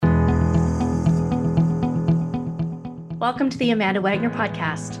Welcome to the Amanda Wagner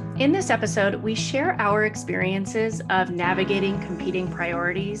podcast. In this episode, we share our experiences of navigating competing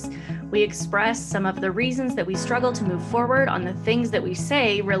priorities. We express some of the reasons that we struggle to move forward on the things that we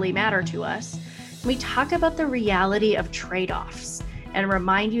say really matter to us. We talk about the reality of trade-offs and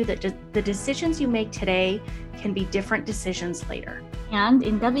remind you that the decisions you make today can be different decisions later. And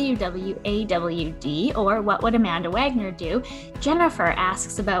in WWAWD, or What Would Amanda Wagner Do, Jennifer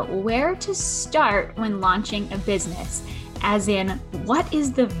asks about where to start when launching a business, as in, what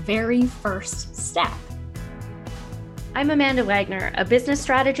is the very first step? I'm Amanda Wagner, a business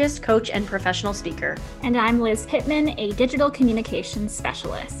strategist, coach, and professional speaker. And I'm Liz Pittman, a digital communications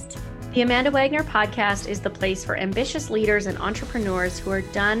specialist. The Amanda Wagner podcast is the place for ambitious leaders and entrepreneurs who are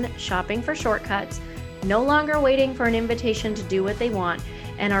done shopping for shortcuts, no longer waiting for an invitation to do what they want,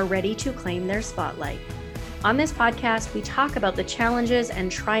 and are ready to claim their spotlight. On this podcast, we talk about the challenges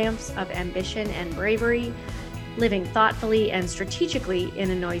and triumphs of ambition and bravery, living thoughtfully and strategically in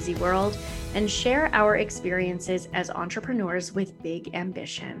a noisy world, and share our experiences as entrepreneurs with big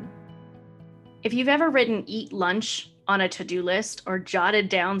ambition. If you've ever written eat lunch on a to-do list or jotted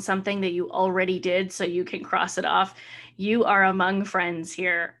down something that you already did so you can cross it off, you are among friends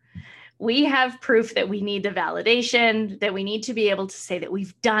here. We have proof that we need the validation, that we need to be able to say that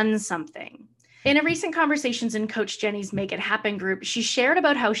we've done something. In a recent Conversations in Coach Jenny's Make It Happen group, she shared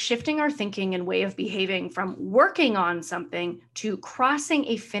about how shifting our thinking and way of behaving from working on something to crossing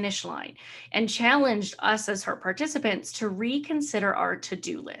a finish line, and challenged us as her participants to reconsider our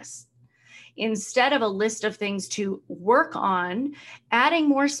to-do list. Instead of a list of things to work on, adding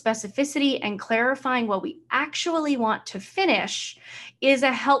more specificity and clarifying what we actually want to finish is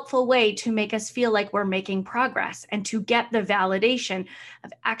a helpful way to make us feel like we're making progress and to get the validation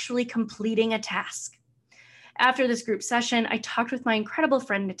of actually completing a task. After this group session, I talked with my incredible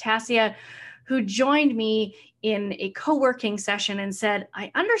friend, Natasha, who joined me in a co-working session and said,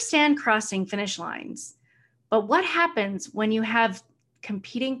 I understand crossing finish lines, but what happens when you have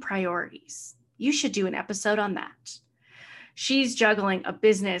competing priorities? You should do an episode on that. She's juggling a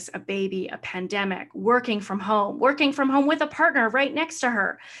business, a baby, a pandemic, working from home with a partner right next to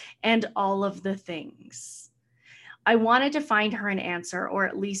her, and all of the things. I wanted to find her an answer, or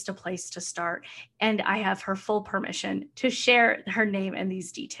at least a place to start, and I have her full permission to share her name and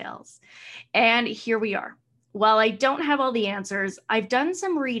these details. And here we are. While I don't have all the answers, I've done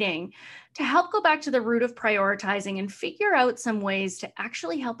some reading to help go back to the root of prioritizing and figure out some ways to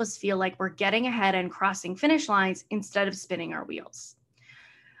actually help us feel like we're getting ahead and crossing finish lines instead of spinning our wheels.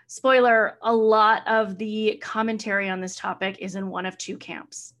 Spoiler, a lot of the commentary on this topic is in one of two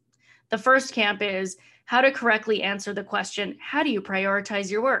camps. The first camp is how to correctly answer the question, how do you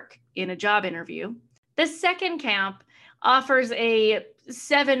prioritize your work in a job interview? The second camp offers a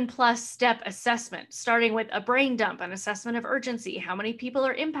 7+ step assessment, starting with a brain dump, an assessment of urgency. How many people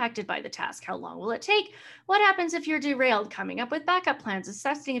are impacted by the task? How long will it take? What happens if you're derailed? Coming up with backup plans,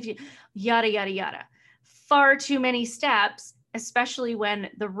 assessing if you, yada, yada, yada. Far too many steps, especially when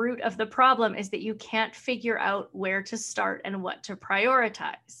the root of the problem is that you can't figure out where to start and what to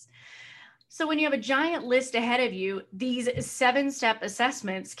prioritize. So when you have a giant list ahead of you, these 7-step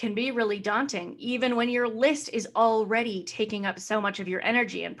assessments can be really daunting, even when your list is already taking up so much of your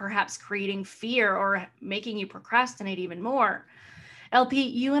energy and perhaps creating fear or making you procrastinate even more. LP,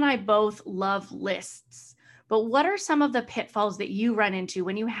 you and I both love lists, but what are some of the pitfalls that you run into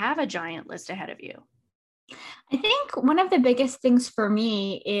when you have a giant list ahead of you? I think one of the biggest things for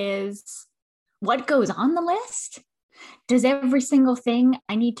me is what goes on the list. Does every single thing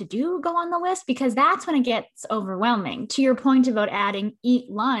I need to do go on the list? Because that's when it gets overwhelming. To your point about adding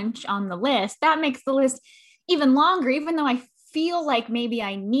eat lunch on the list, that makes the list even longer, even though I feel like maybe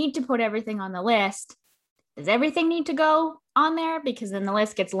I need to put everything on the list. Does everything need to go on there? Because then the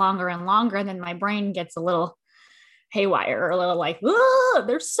list gets longer and longer, and then my brain gets a little haywire, or a little like,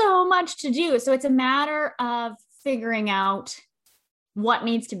 there's so much to do. So it's a matter of figuring out what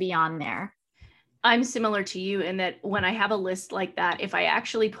needs to be on there. I'm similar to you in that when I have a list like that, if I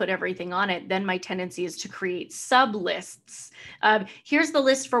actually put everything on it, then my tendency is to create sub lists. Here's the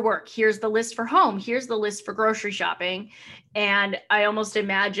list for work. Here's the list for home. Here's the list for grocery shopping. And I almost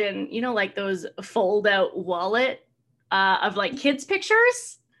imagine, like those fold out wallet of like kids'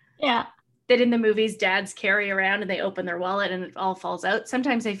 pictures. Yeah. That in the movies dads carry around and they open their wallet and it all falls out.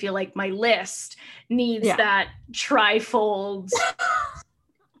 Sometimes I feel like my list needs that trifold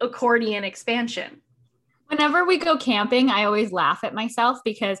accordion expansion. Whenever we go camping, I always laugh at myself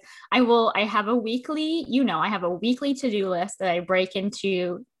because I have a weekly to-do list that I break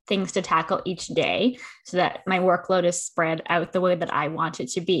into things to tackle each day so that my workload is spread out the way that I want it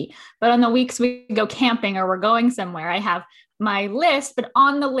to be. But on the weeks we go camping or we're going somewhere, I have my list, but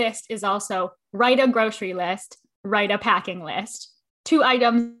on the list is also write a grocery list, write a packing list. 2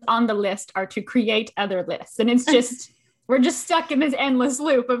 items on the list are to create other lists. And it's just, we're just stuck in this endless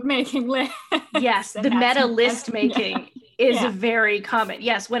loop of making lists. Yes, the meta list making is very common.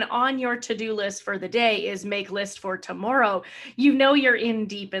 Yes, when on your to-do list for the day is make list for tomorrow, you know you're in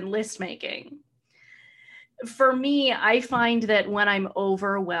deep in list making. For me, I find that when I'm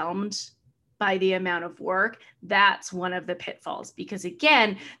overwhelmed by the amount of work, that's one of the pitfalls. Because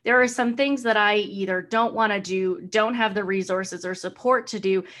again, there are some things that I either don't want to do, don't have the resources or support to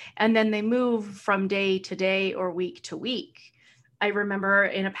do, and then they move from day to day or week to week. I remember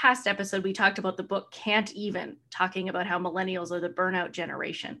in a past episode, we talked about the book Can't Even, talking about how millennials are the burnout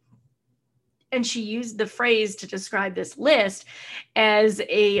generation. And she used the phrase to describe this list as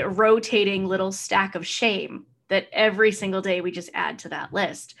a rotating little stack of shame that every single day we just add to that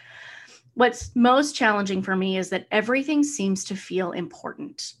list. What's most challenging for me is that everything seems to feel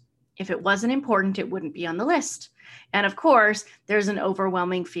important. If it wasn't important, it wouldn't be on the list. And of course, there's an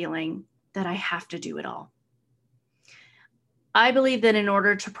overwhelming feeling that I have to do it all. I believe that in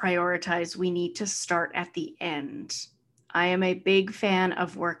order to prioritize, we need to start at the end. I am a big fan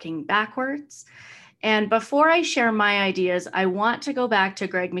of working backwards. And before I share my ideas, I want to go back to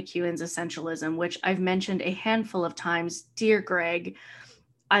Greg McKeown's Essentialism, which I've mentioned a handful of times. Dear Greg,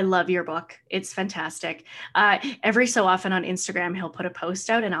 I love your book. It's fantastic. Every so often on Instagram, he'll put a post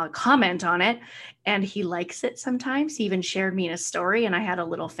out and I'll comment on it. And he likes it sometimes. He even shared me in a story and I had a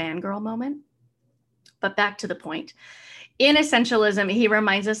little fangirl moment. But back to the point. In Essentialism, he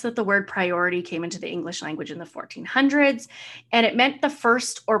reminds us that the word priority came into the English language in the 1400s, and it meant the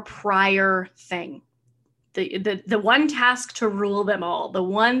first or prior thing, the one task to rule them all, the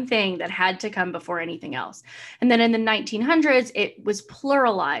one thing that had to come before anything else. And then in the 1900s, it was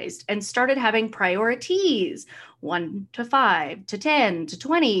pluralized and started having priorities, 1 to 5 to 10 to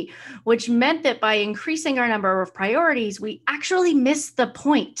 20, which meant that by increasing our number of priorities, we actually missed the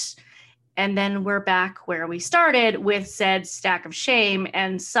point. And then we're back where we started with said stack of shame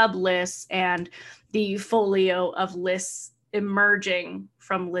and sub lists and the folio of lists emerging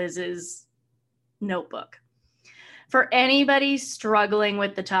from Liz's notebook. For anybody struggling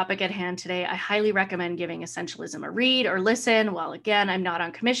with the topic at hand today, I highly recommend giving Essentialism a read or listen. While again, I'm not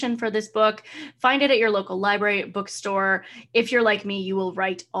on commission for this book, find it at your local library, bookstore. If you're like me, you will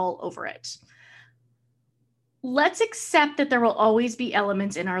write all over it. Let's accept that there will always be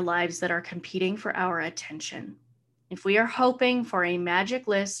elements in our lives that are competing for our attention. If we are hoping for a magic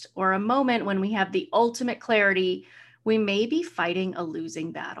list or a moment when we have the ultimate clarity, we may be fighting a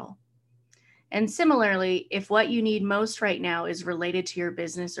losing battle. And similarly, if what you need most right now is related to your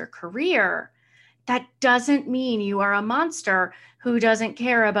business or career, that doesn't mean you are a monster who doesn't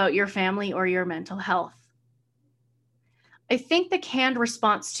care about your family or your mental health. I think the canned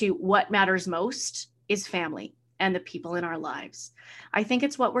response to what matters most is family and the people in our lives. I think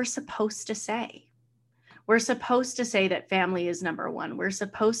it's what we're supposed to say. We're supposed to say that family is number one. We're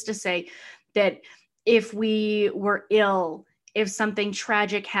supposed to say that if we were ill, if something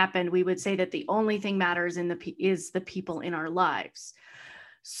tragic happened, we would say that the only thing matters is the people in our lives.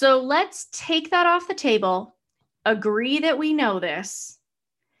 So let's take that off the table, agree that we know this,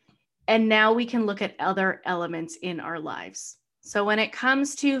 and now we can look at other elements in our lives. So when it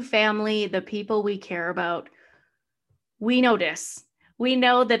comes to family, the people we care about, we know this. We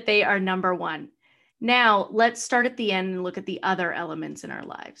know that they are number one. Now let's start at the end and look at the other elements in our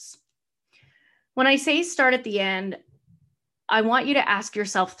lives. When I say start at the end, I want you to ask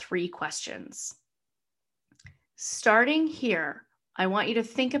yourself 3 questions. Starting here, I want you to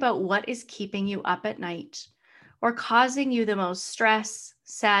think about what is keeping you up at night or causing you the most stress,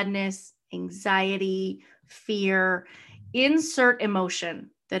 sadness, anxiety, fear. Insert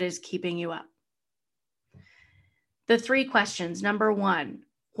emotion that is keeping you up. The 3 questions. Number 1,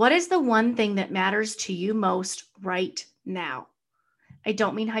 what is the one thing that matters to you most right now? I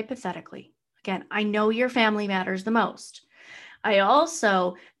don't mean hypothetically. Again, I know your family matters the most. I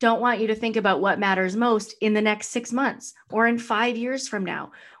also don't want you to think about what matters most in the next 6 months or in 5 years from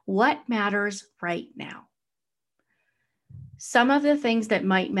now. What matters right now? Some of the things that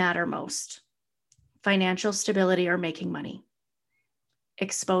might matter most: financial stability or making money,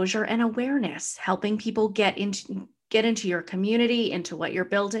 exposure and awareness, helping people get into your community, into what you're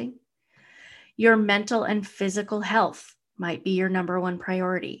building. Your mental and physical health might be your number 1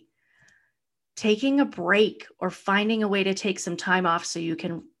 priority. Taking a break or finding a way to take some time off so you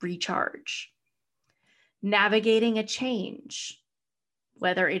can recharge. Navigating a change.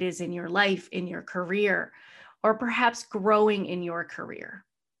 whether it is in your life, in your career, or perhaps growing in your career.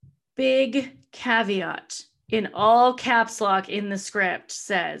 Big caveat in all caps lock in the script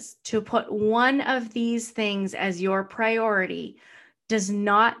says to put one of these things as your priority does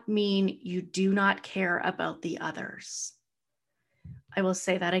not mean you do not care about the others. I will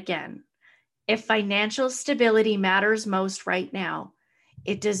say that again. If financial stability matters most right now,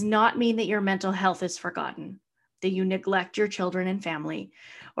 it does not mean that your mental health is forgotten, that you neglect your children and family,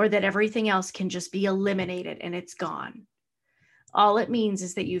 or that everything else can just be eliminated and it's gone. All it means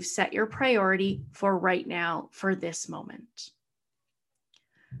is that you've set your priority for right now, for this moment.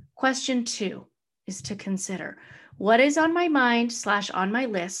 Question 2 is to consider what is on my mind / on my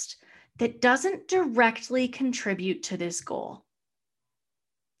list that doesn't directly contribute to this goal.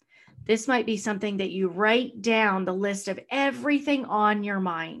 This might be something that you write down the list of everything on your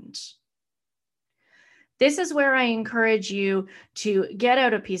mind. This is where I encourage you to get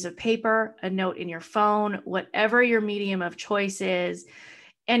out a piece of paper, a note in your phone, whatever your medium of choice is,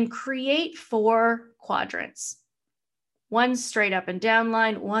 and create 4 quadrants. One straight up and down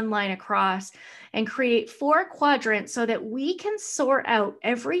line, one line across, and create 4 quadrants so that we can sort out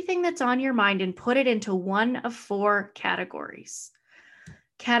everything that's on your mind and put it into one of 4 categories.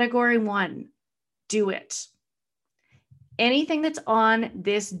 Category 1, do it. Anything that's on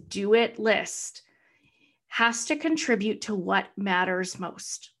this do it list has to contribute to what matters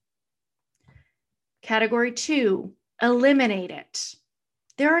most. Category 2, eliminate it.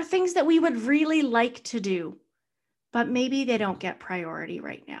 There are things that we would really like to do, but maybe they don't get priority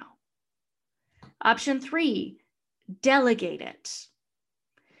right now. Option 3, delegate it.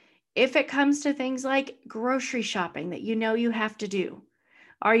 If it comes to things like grocery shopping that you know you have to do,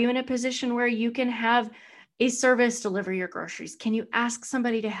 are you in a position where you can have a service deliver your groceries? Can you ask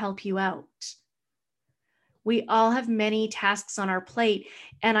somebody to help you out? We all have many tasks on our plate.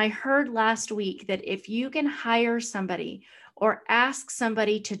 And I heard last week that if you can hire somebody or ask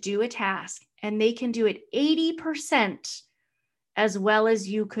somebody to do a task and they can do it 80% as well as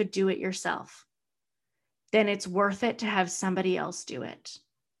you could do it yourself, then it's worth it to have somebody else do it.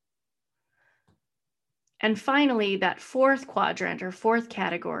 And finally, that 4th quadrant or 4th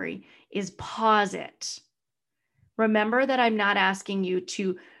category is pause it. Remember that I'm not asking you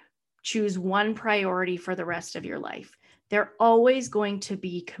to choose one priority for the rest of your life. They're always going to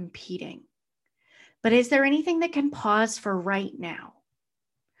be competing. But is there anything that can pause for right now?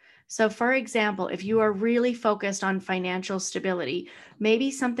 So for example, if you are really focused on financial stability,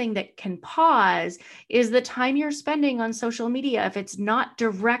 maybe something that can pause is the time you're spending on social media if it's not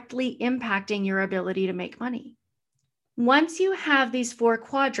directly impacting your ability to make money. Once you have these 4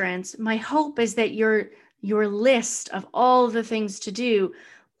 quadrants, my hope is that your list of all the things to do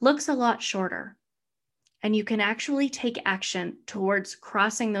looks a lot shorter, and you can actually take action towards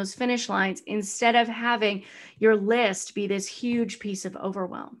crossing those finish lines instead of having your list be this huge piece of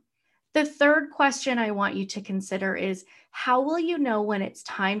overwhelm. The 3rd question I want you to consider is, how will you know when it's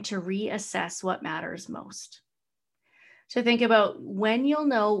time to reassess what matters most? So think about when you'll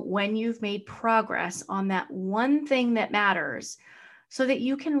know when you've made progress on that one thing that matters so that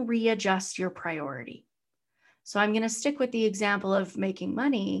you can readjust your priority. So I'm going to stick with the example of making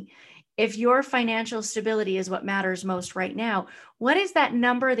money. If your financial stability is what matters most right now, what is that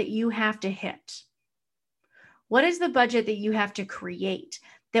number that you have to hit? What is the budget that you have to create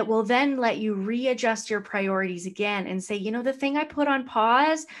that will then let you readjust your priorities again and say, you know, the thing I put on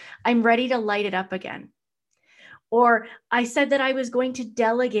pause, I'm ready to light it up again. Or I said that I was going to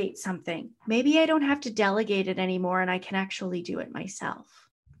delegate something. Maybe I don't have to delegate it anymore and I can actually do it myself.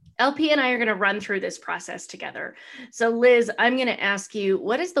 LP and I are going to run through this process together. So Liz, I'm going to ask you,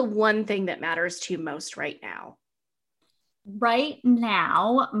 what is the one thing that matters to you most right now? Right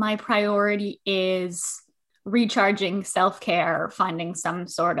now, my priority is recharging, self-care, finding some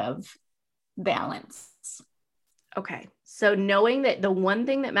sort of balance. Okay. So knowing that the one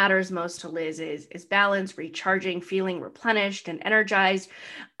thing that matters most to Liz is balance, recharging, feeling replenished and energized,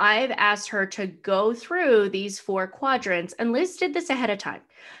 I've asked her to go through these 4 quadrants, and Liz did this ahead of time.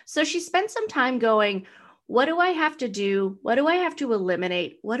 So she spent some time going, what do I have to do? What do I have to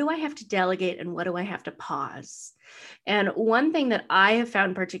eliminate? What do I have to delegate? And what do I have to pause? And one thing that I have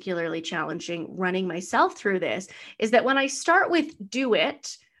found particularly challenging running myself through this is that when I start with do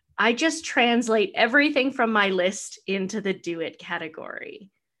it, I just translate everything from my list into the do it category.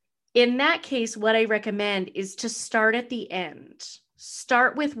 In that case, what I recommend is to start at the end.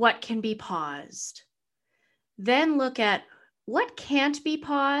 Start with what can be paused. Then look at what can't be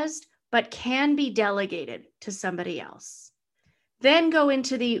paused, but can be delegated to somebody else. Then go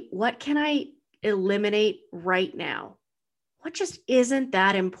into the what can I eliminate right now? what just isn't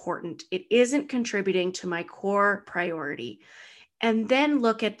that important? It isn't contributing to my core priority. And then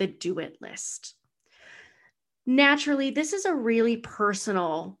look at the do it list. Naturally, this is a really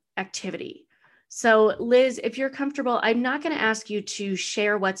personal activity. So, Liz, if you're comfortable, I'm not going to ask you to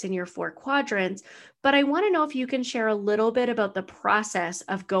share what's in your 4 quadrants, but I want to know if you can share a little bit about the process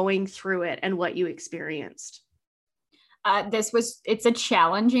of going through it and what you experienced. It's a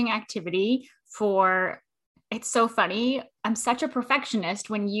challenging activity it's so funny. I'm such a perfectionist.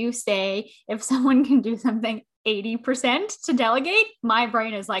 When you say if someone can do something 80% to delegate, my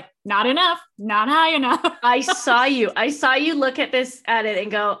brain is like, not enough, not high enough. I saw you look at it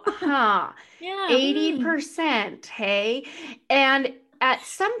and go, yeah, 80%. Hey. And at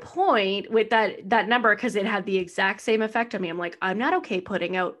some point with that number, because it had the exact same effect on me, I'm like, I'm not okay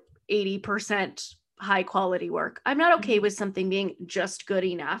putting out 80% high quality work. I'm not okay with something being just good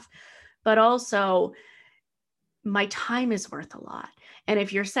enough, but also my time is worth a lot. And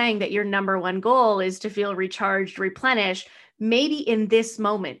if you're saying that your number one goal is to feel recharged, replenished, maybe in this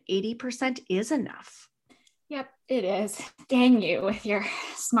moment, 80% is enough. Yep, it is. Dang you with your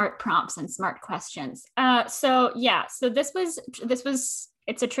smart prompts and smart questions. So this was,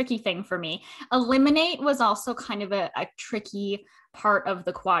 it's a tricky thing for me. Eliminate was also kind of a tricky part of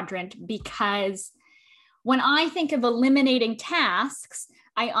the quadrant, because when I think of eliminating tasks,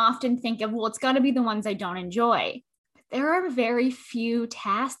 I often think of, well, it's got to be the ones I don't enjoy. There are very few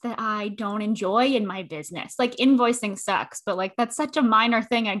tasks that I don't enjoy in my business. Like invoicing sucks, but like that's such a minor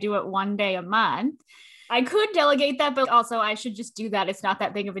thing. I do it one day a month. I could delegate that, but also I should just do that. It's not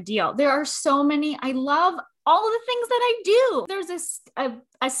that big of a deal. There are so many. I love all of the things that I do. There's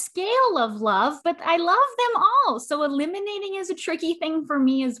a scale of love, but I love them all. So eliminating is a tricky thing for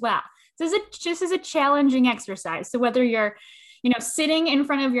me as well. This is a challenging exercise. So whether you're, sitting in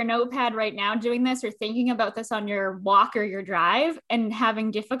front of your notepad right now doing this, or thinking about this on your walk or your drive and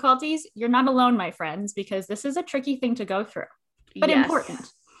having difficulties, you're not alone, my friends, because this is a tricky thing to go through, but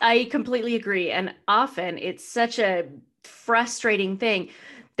important. I completely agree. And often it's such a frustrating thing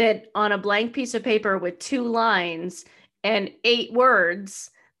that on a blank piece of paper with 2 lines and 8 words,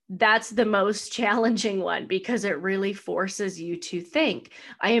 that's the most challenging one, because it really forces you to think.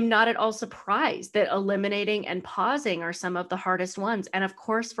 I am not at all surprised that eliminating and pausing are some of the hardest ones. And of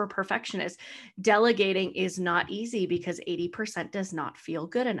course, for perfectionists, delegating is not easy because 80% does not feel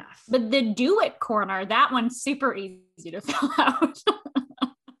good enough. But the do it corner, that one's super easy to fill out.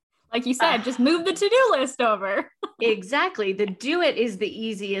 Like you said, just move the to-do list over. Exactly. The do it is the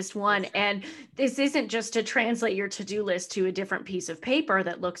easiest one. And this isn't just to translate your to-do list to a different piece of paper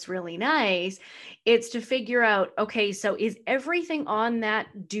that looks really nice. It's to figure out, okay, so is everything on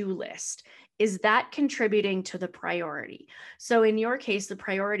that do list, is that contributing to the priority? So in your case, the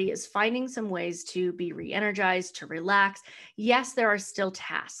priority is finding some ways to be re-energized, to relax. Yes, there are still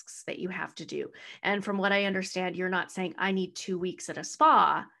tasks that you have to do. And from what I understand, you're not saying I need 2 weeks at a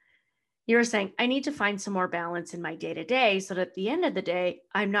spa. You're saying, I need to find some more balance in my day-to-day so that at the end of the day,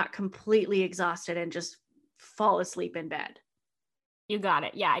 I'm not completely exhausted and just fall asleep in bed. You got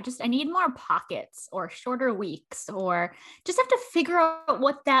it. Yeah. I need more pockets or shorter weeks, or just have to figure out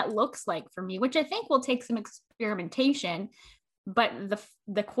what that looks like for me, which I think will take some experimentation, but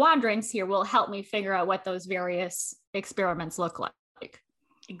the quadrants here will help me figure out what those various experiments look like.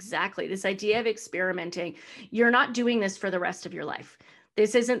 Exactly. This idea of experimenting, you're not doing this for the rest of your life.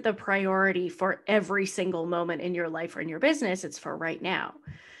 This isn't the priority for every single moment in your life or in your business. It's for right now.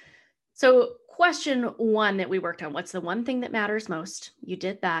 So question 1 that we worked on, what's the one thing that matters most? You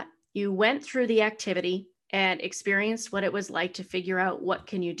did that. You went through the activity and experienced what it was like to figure out what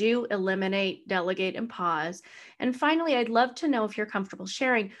can you do, eliminate, delegate, and pause. And finally, I'd love to know, if you're comfortable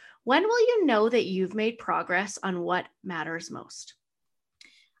sharing, when will you know that you've made progress on what matters most?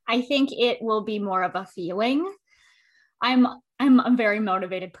 I think it will be more of a feeling. I'm a very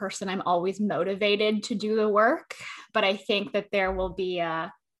motivated person. I'm always motivated to do the work, but I think that there will be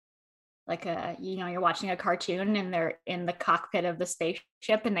you're watching a cartoon and they're in the cockpit of the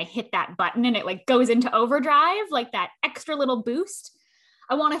spaceship and they hit that button and it like goes into overdrive, like that extra little boost.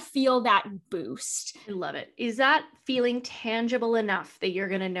 I want to feel that boost. I love it. Is that feeling tangible enough that you're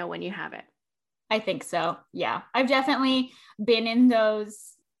going to know when you have it? I think so. Yeah. I've definitely been in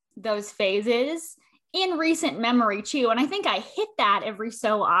those phases in recent memory too. And I think I hit that every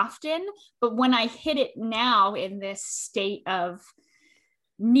so often, but when I hit it now in this state of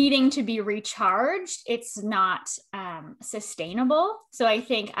needing to be recharged, it's not sustainable. So I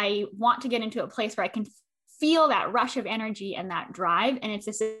think I want to get into a place where I can feel that rush of energy and that drive, and it's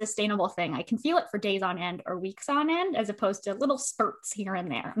a sustainable thing. I can feel it for days on end or weeks on end, as opposed to little spurts here and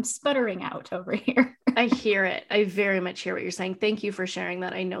there. I'm sputtering out over here. I hear it. I very much hear what you're saying. Thank you for sharing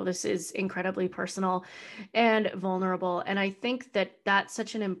that. I know this is incredibly personal and vulnerable. And I think that that's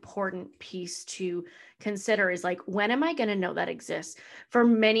such an important piece to consider is like, when am I going to know that exists? For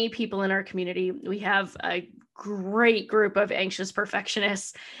many people in our community, we have a great group of anxious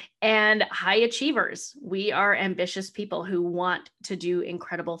perfectionists and high achievers. We are ambitious people who want to do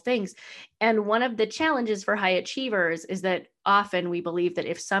incredible things. And one of the challenges for high achievers is that often we believe that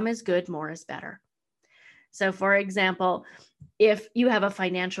if some is good, more is better. So for example, if you have a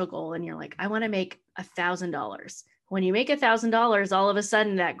financial goal and you're like, I want to make $1,000. When you make $1,000, all of a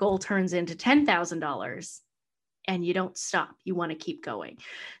sudden that goal turns into $10,000 and you don't stop. You want to keep going.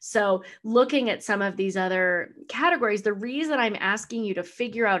 So looking at some of these other categories, the reason I'm asking you to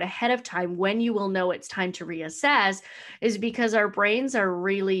figure out ahead of time when you will know it's time to reassess is because our brains are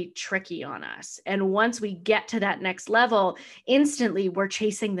really tricky on us. And once we get to that next level, instantly we're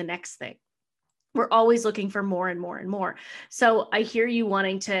chasing the next thing. We're always looking for more and more and more. So I hear you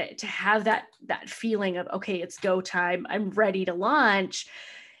wanting to have that feeling of, okay, it's go time. I'm ready to launch.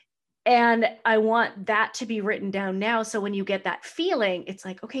 And I want that to be written down now. So when you get that feeling, it's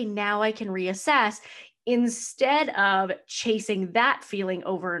like, okay, now I can reassess instead of chasing that feeling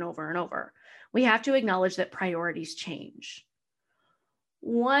over and over and over. We have to acknowledge that priorities change.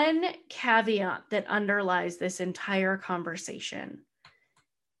 One caveat that underlies this entire conversation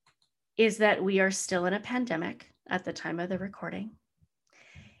is that we are still in a pandemic at the time of the recording,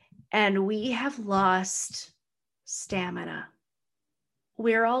 and we have lost stamina.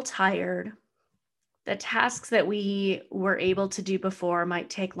 We're all tired. The tasks that we were able to do before might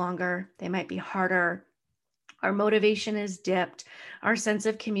take longer. They might be harder. Our motivation is dipped. Our sense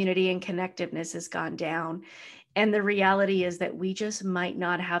of community and connectiveness has gone down. And the reality is that we just might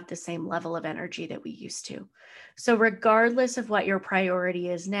not have the same level of energy that we used to. So regardless of what your priority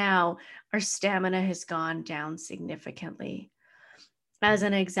is now, our stamina has gone down significantly. As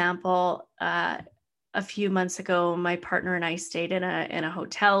an example, a few months ago, my partner and I stayed in a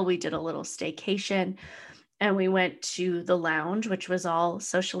hotel. We did a little staycation. And we went to the lounge, which was all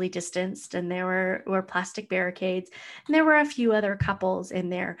socially distanced, and there were plastic barricades, and there were a few other couples in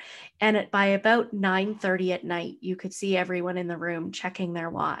there. And by about 9:30 at night, you could see everyone in the room checking their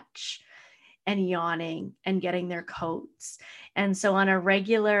watch and yawning and getting their coats. And so on a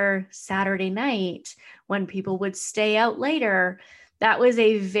regular Saturday night, when people would stay out later, that was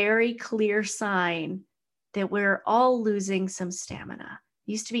a very clear sign that we're all losing some stamina.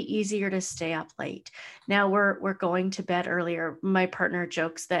 Used to be easier to stay up late. Now we're going to bed earlier. My partner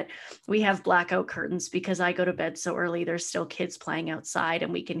jokes that we have blackout curtains because I go to bed so early. There's still kids playing outside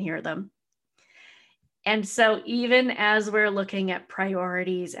and we can hear them. And so even as we're looking at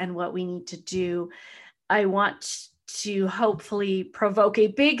priorities and what we need to do, I want to hopefully provoke a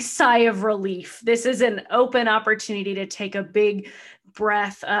big sigh of relief. This is an open opportunity to take a big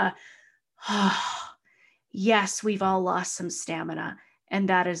breath. Yes, we've all lost some stamina. And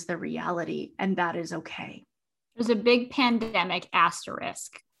that is the reality, and that is okay. There's a big pandemic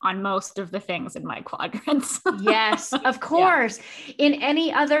asterisk on most of the things in my quadrants. Yes, of course. Yeah. In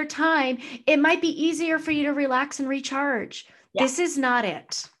any other time, it might be easier for you to relax and recharge. Yeah. This is not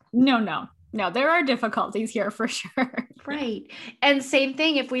it. No, there are difficulties here for sure. Right. Yeah. And same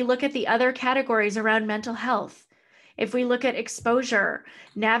thing, if we look at the other categories around mental health, if we look at exposure,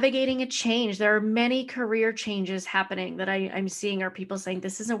 navigating a change, there are many career changes happening that I'm seeing are people saying,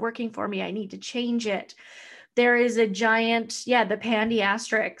 this isn't working for me. I need to change it. There is a giant, the pandy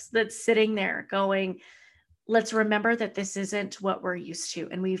asterisk that's sitting there going, let's remember that this isn't what we're used to.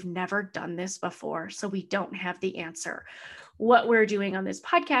 And we've never done this before. So we don't have the answer. What we're doing on this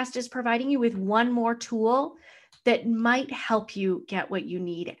podcast is providing you with one more tool that might help you get what you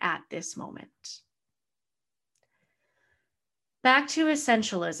need at this moment. Back to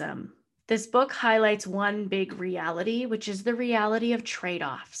essentialism. This book highlights one big reality, which is the reality of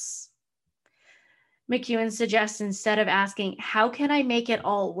trade-offs. McEwen suggests instead of asking, how can I make it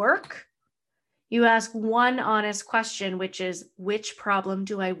all work? You ask one honest question, which is, which problem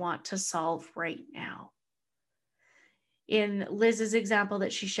do I want to solve right now? In Liz's example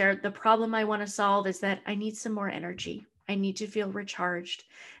that she shared, the problem I want to solve is that I need some more energy. I need to feel recharged.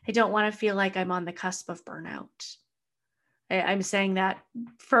 I don't want to feel like I'm on the cusp of burnout. I'm saying that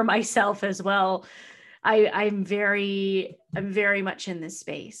for myself as well. I'm very much in this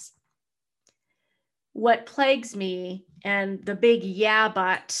space. What plagues me and the big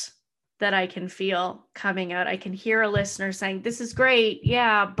but that I can feel coming out, I can hear a listener saying, this is great.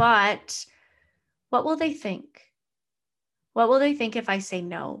 Yeah, but What will they think? What will they think if I say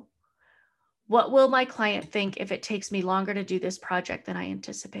no? What will my client think if it takes me longer to do this project than I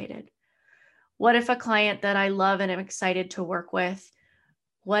anticipated? What if a client that I love and am excited to work with,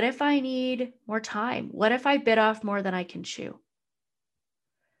 what if I need more time? What if I bit off more than I can chew?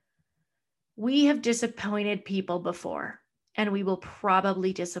 We have disappointed people before, and we will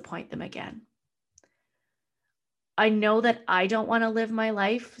probably disappoint them again. I know that I don't want to live my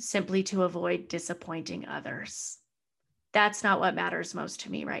life simply to avoid disappointing others. That's not what matters most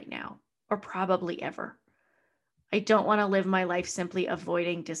to me right now, or probably ever. I don't want to live my life simply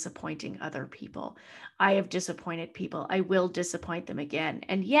avoiding disappointing other people. I have disappointed people. I will disappoint them again.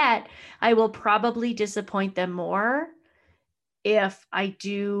 And yet, I will probably disappoint them more if I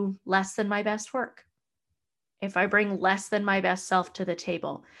do less than my best work, if I bring less than my best self to the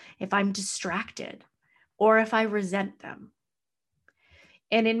table, if I'm distracted, or if I resent them.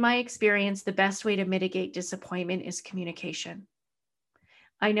 And in my experience, the best way to mitigate disappointment is communication.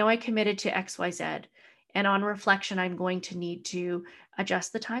 I know I committed to XYZ, and on reflection, I'm going to need to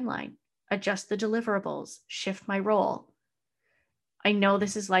adjust the timeline, adjust the deliverables, shift my role. I know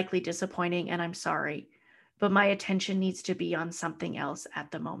this is likely disappointing, and I'm sorry, but my attention needs to be on something else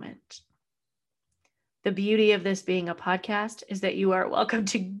at the moment. The beauty of this being a podcast is that you are welcome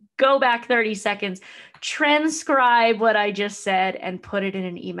to go back 30 seconds, transcribe what I just said, and put it in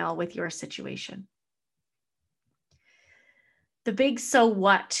an email with your situation. The big so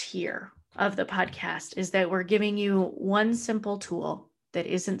what here of the podcast is that we're giving you one simple tool that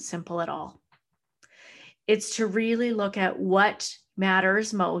isn't simple at all. It's to really look at what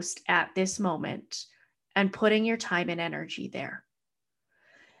matters most at this moment and putting your time and energy there.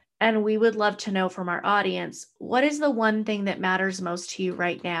 And we would love to know from our audience, what is the one thing that matters most to you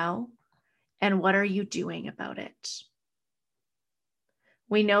right now? And what are you doing about it?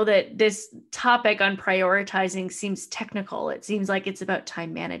 We know that this topic on prioritizing seems technical. It seems like it's about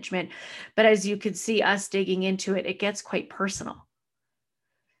time management. But as you could see us digging into it, it gets quite personal.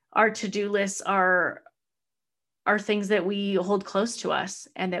 Our to-do lists are things that we hold close to us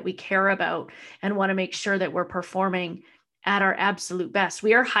and that we care about and want to make sure that we're performing at our absolute best.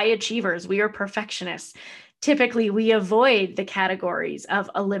 We are high achievers. We are perfectionists. Typically, we avoid the categories of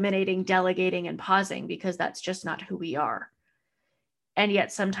eliminating, delegating, and pausing because that's just not who we are. And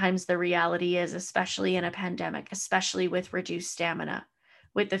yet sometimes the reality is, especially in a pandemic, especially with reduced stamina,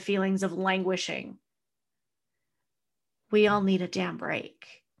 with the feelings of languishing, we all need a damn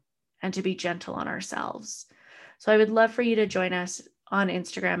break and to be gentle on ourselves. So I would love for you to join us on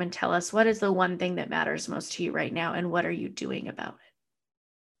Instagram and tell us, what is the one thing that matters most to you right now and what are you doing about it?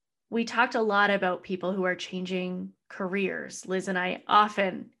 We talked a lot about people who are changing careers. Liz and I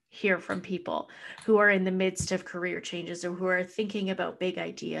often hear from people who are in the midst of career changes or who are thinking about big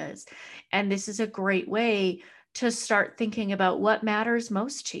ideas. And this is a great way to start thinking about what matters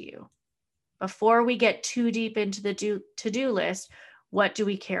most to you. Before we get too deep into the to-do list, what do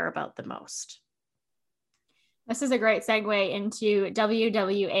we care about the most? This is a great segue into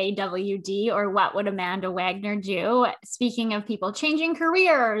WWAWD, or what would Amanda Wagner do? Speaking of people changing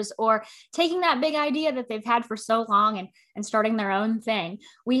careers or taking that big idea that they've had for so long and starting their own thing,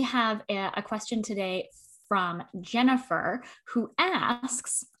 we have a question today from Jennifer, who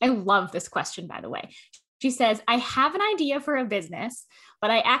asks, I love this question, by the way. She says, I have an idea for a business,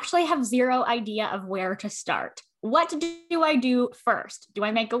 but I actually have zero idea of where to start. What do I do first? Do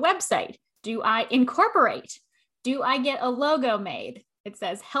I make a website? Do I incorporate? Do I get a logo made? It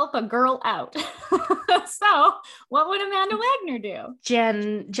says, help a girl out. So what would Amanda Wagner do?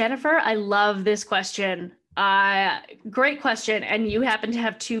 Jennifer, I love this question. Great question. And you happen to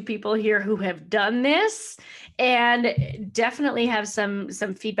have two people here who have done this and definitely have some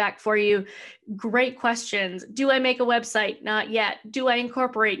feedback for you. Great questions. Do I make a website? Not yet. Do I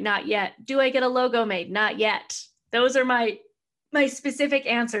incorporate? Not yet. Do I get a logo made? Not yet. Those are my specific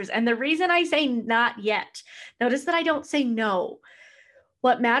answers. And the reason I say not yet, notice that I don't say no.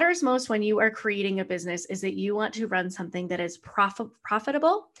 What matters most when you are creating a business is that you want to run something that is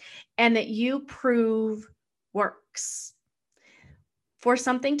profitable and that you prove works. For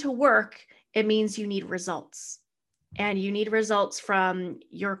something to work, it means you need results. And you need results from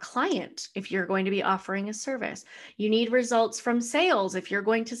your client if you're going to be offering a service. You need results from sales if you're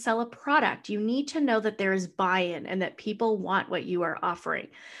going to sell a product. You need to know that there is buy-in and that people want what you are offering.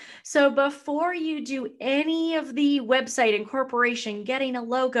 So before you do any of the website incorporation, getting a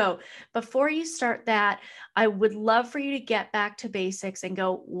logo, before you start that, I would love for you to get back to basics and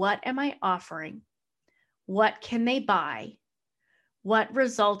go, what am I offering? What can they buy? What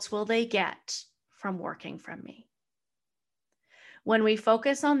results will they get from working from me? When we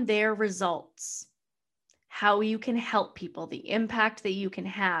focus on their results, how you can help people, the impact that you can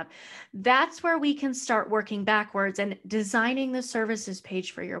have. That's where we can start working backwards and designing the services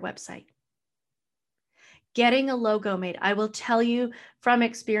page for your website. Getting a logo made. I will tell you from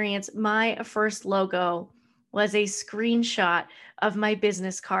experience, my first logo was a screenshot of my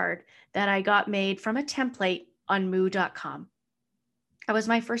business card that I got made from a template on moo.com. That was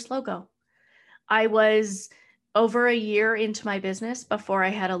my first logo. I was over a year into my business before I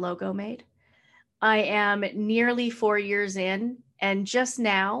had a logo made. I am nearly 4 years in, and just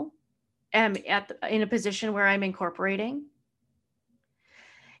now am in a position where I'm incorporating.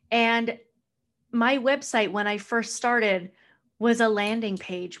 And my website, when I first started, was a landing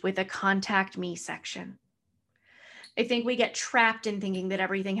page with a contact me section. I think we get trapped in thinking that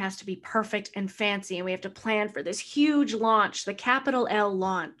everything has to be perfect and fancy, and we have to plan for this huge launch, the capital L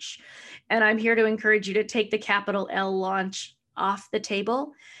launch. And I'm here to encourage you to take the capital L launch off the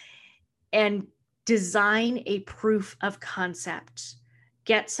table and design a proof of concept.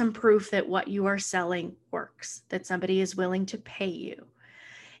 Get some proof that what you are selling works, that somebody is willing to pay you,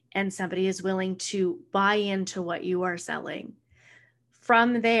 and somebody is willing to buy into what you are selling.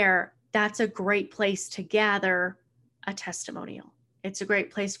 From there, that's a great place to gather a testimonial. It's a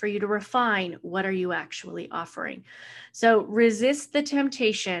great place for you to refine what are you actually offering. So resist the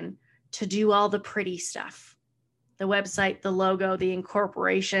temptation to do all the pretty stuff. The website, the logo, the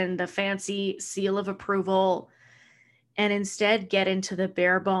incorporation, the fancy seal of approval, and instead get into the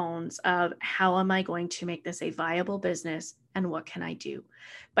bare bones of how am I going to make this a viable business and what can I do?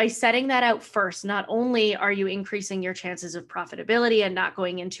 By setting that out first, not only are you increasing your chances of profitability and not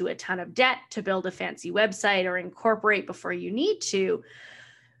going into a ton of debt to build a fancy website or incorporate before you need to,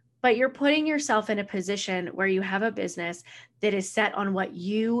 but you're putting yourself in a position where you have a business that is set on what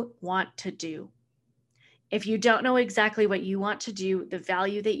you want to do. If you don't know exactly what you want to do, the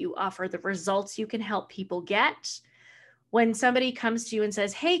value that you offer, the results you can help people get, when somebody comes to you and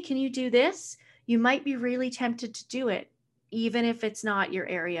says, hey, can you do this? You might be really tempted to do it, even if it's not your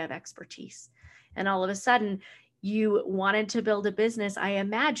area of expertise. And all of a sudden, you wanted to build a business, I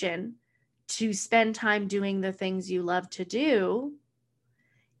imagine, to spend time doing the things you love to do.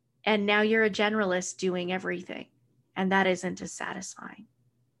 And now you're a generalist doing everything. And that isn't as satisfying.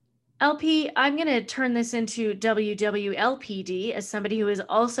 LP, I'm going to turn this into WWLPD as somebody who has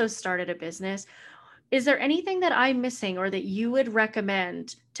also started a business. Is there anything that I'm missing or that you would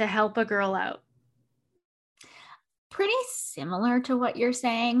recommend to help a girl out? Pretty similar to what you're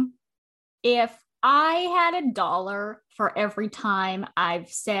saying. If I had $1 for every time I've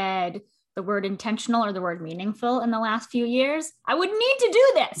said the word intentional or the word meaningful in the last few years, I wouldn't need to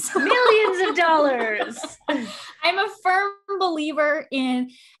do this. Millions of dollars. I'm a firm believer in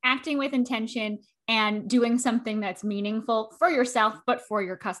acting with intention and doing something that's meaningful for yourself, but for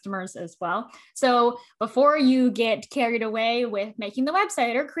your customers as well. So before you get carried away with making the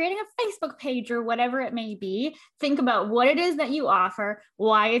website or creating a Facebook page or whatever it may be, think about what it is that you offer,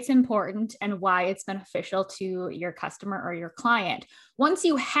 why it's important, and why it's beneficial to your customer or your client. Once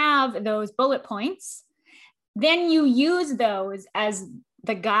you have those bullet points, then you use those as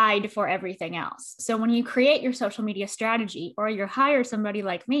the guide for everything else. So when you create your social media strategy, or you hire somebody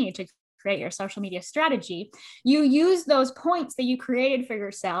like me to create your social media strategy, you use those points that you created for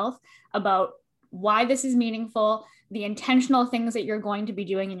yourself about why this is meaningful, the intentional things that you're going to be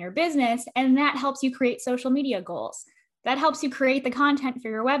doing in your business, and that helps you create social media goals. That helps you create the content for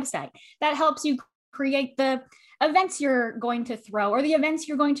your website. That helps you create the events you're going to throw or the events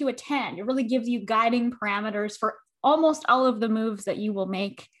you're going to attend. It really gives you guiding parameters for almost all of the moves that you will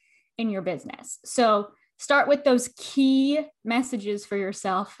make in your business. So start with those key messages for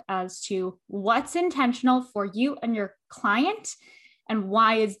yourself as to what's intentional for you and your client and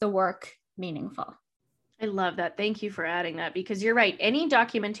why is the work meaningful. I love that. Thank you for adding that, because you're right. Any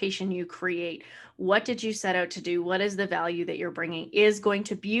documentation you create, what did you set out to do? What is the value that you're bringing is going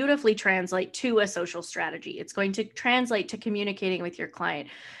to beautifully translate to a social strategy. It's going to translate to communicating with your client.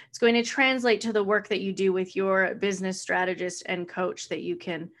 It's going to translate to the work that you do with your business strategist and coach that you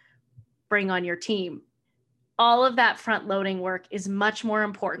can bring on your team. All of that front loading work is much more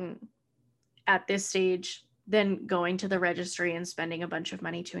important at this stage than going to the registry and spending a bunch of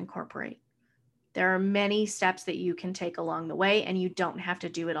money to incorporate. There are many steps that you can take along the way, and you don't have to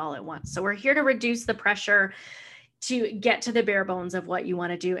do it all at once. So we're here to reduce the pressure to get to the bare bones of what you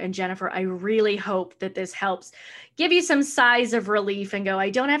want to do. And Jennifer, I really hope that this helps give you some sighs of relief and go,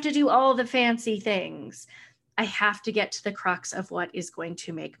 I don't have to do all the fancy things. I have to get to the crux of what is going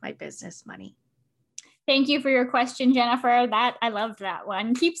to make my business money. Thank you for your question, Jennifer. I loved that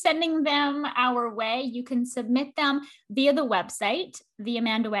one. Keep sending them our way. You can submit them via the website,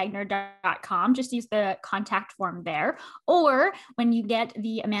 theamandawagner.com. Just use the contact form there. Or when you get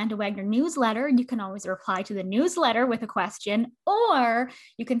the Amanda Wagner newsletter, you can always reply to the newsletter with a question, or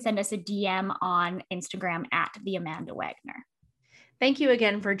you can send us a DM on Instagram at @theamandawagner. Thank you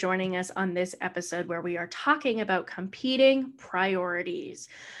again for joining us on this episode where we are talking about competing priorities.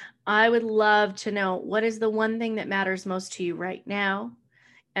 I would love to know, what is the one thing that matters most to you right now?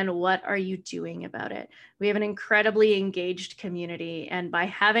 And what are you doing about it? We have an incredibly engaged community. And by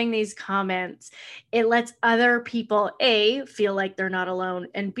having these comments, it lets other people, A, feel like they're not alone,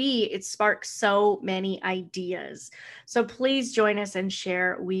 and B, it sparks so many ideas. So please join us and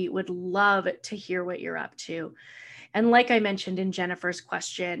share. We would love to hear what you're up to. And like I mentioned in Jennifer's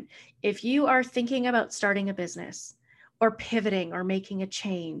question, if you are thinking about starting a business or pivoting or making a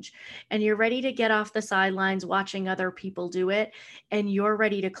change, and you're ready to get off the sidelines watching other people do it, and you're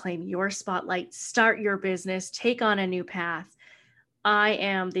ready to claim your spotlight, start your business, take on a new path, I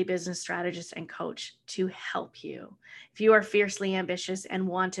am the business strategist and coach to help you. If you are fiercely ambitious and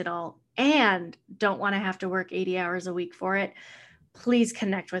want it all and don't want to have to work 80 hours a week for it, please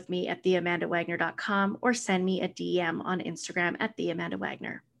connect with me at theamandawagner.com or send me a DM on Instagram at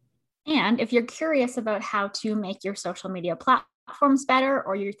theamandawagner. And if you're curious about how to make your social media platforms better,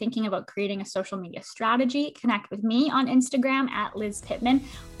 or you're thinking about creating a social media strategy, connect with me on Instagram at Liz Pittman,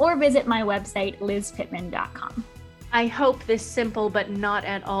 or visit my website, lizpittman.com. I hope this simple but not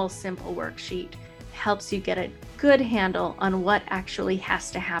at all simple worksheet helps you get a good handle on what actually has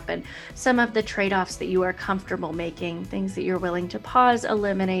to happen, some of the trade-offs that you are comfortable making, things that you're willing to pause,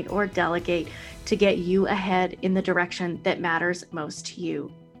 eliminate, or delegate to get you ahead in the direction that matters most to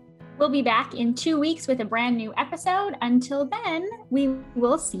you. We'll be back in 2 weeks with a brand new episode. Until then, we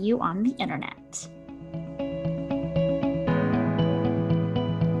will see you on the internet.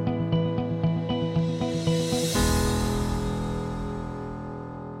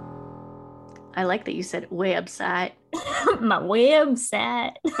 I like that you said website. My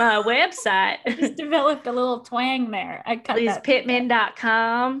website. My website. I just developed a little twang there. I cut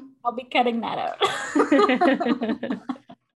LizPittman.com. I'll be cutting that out.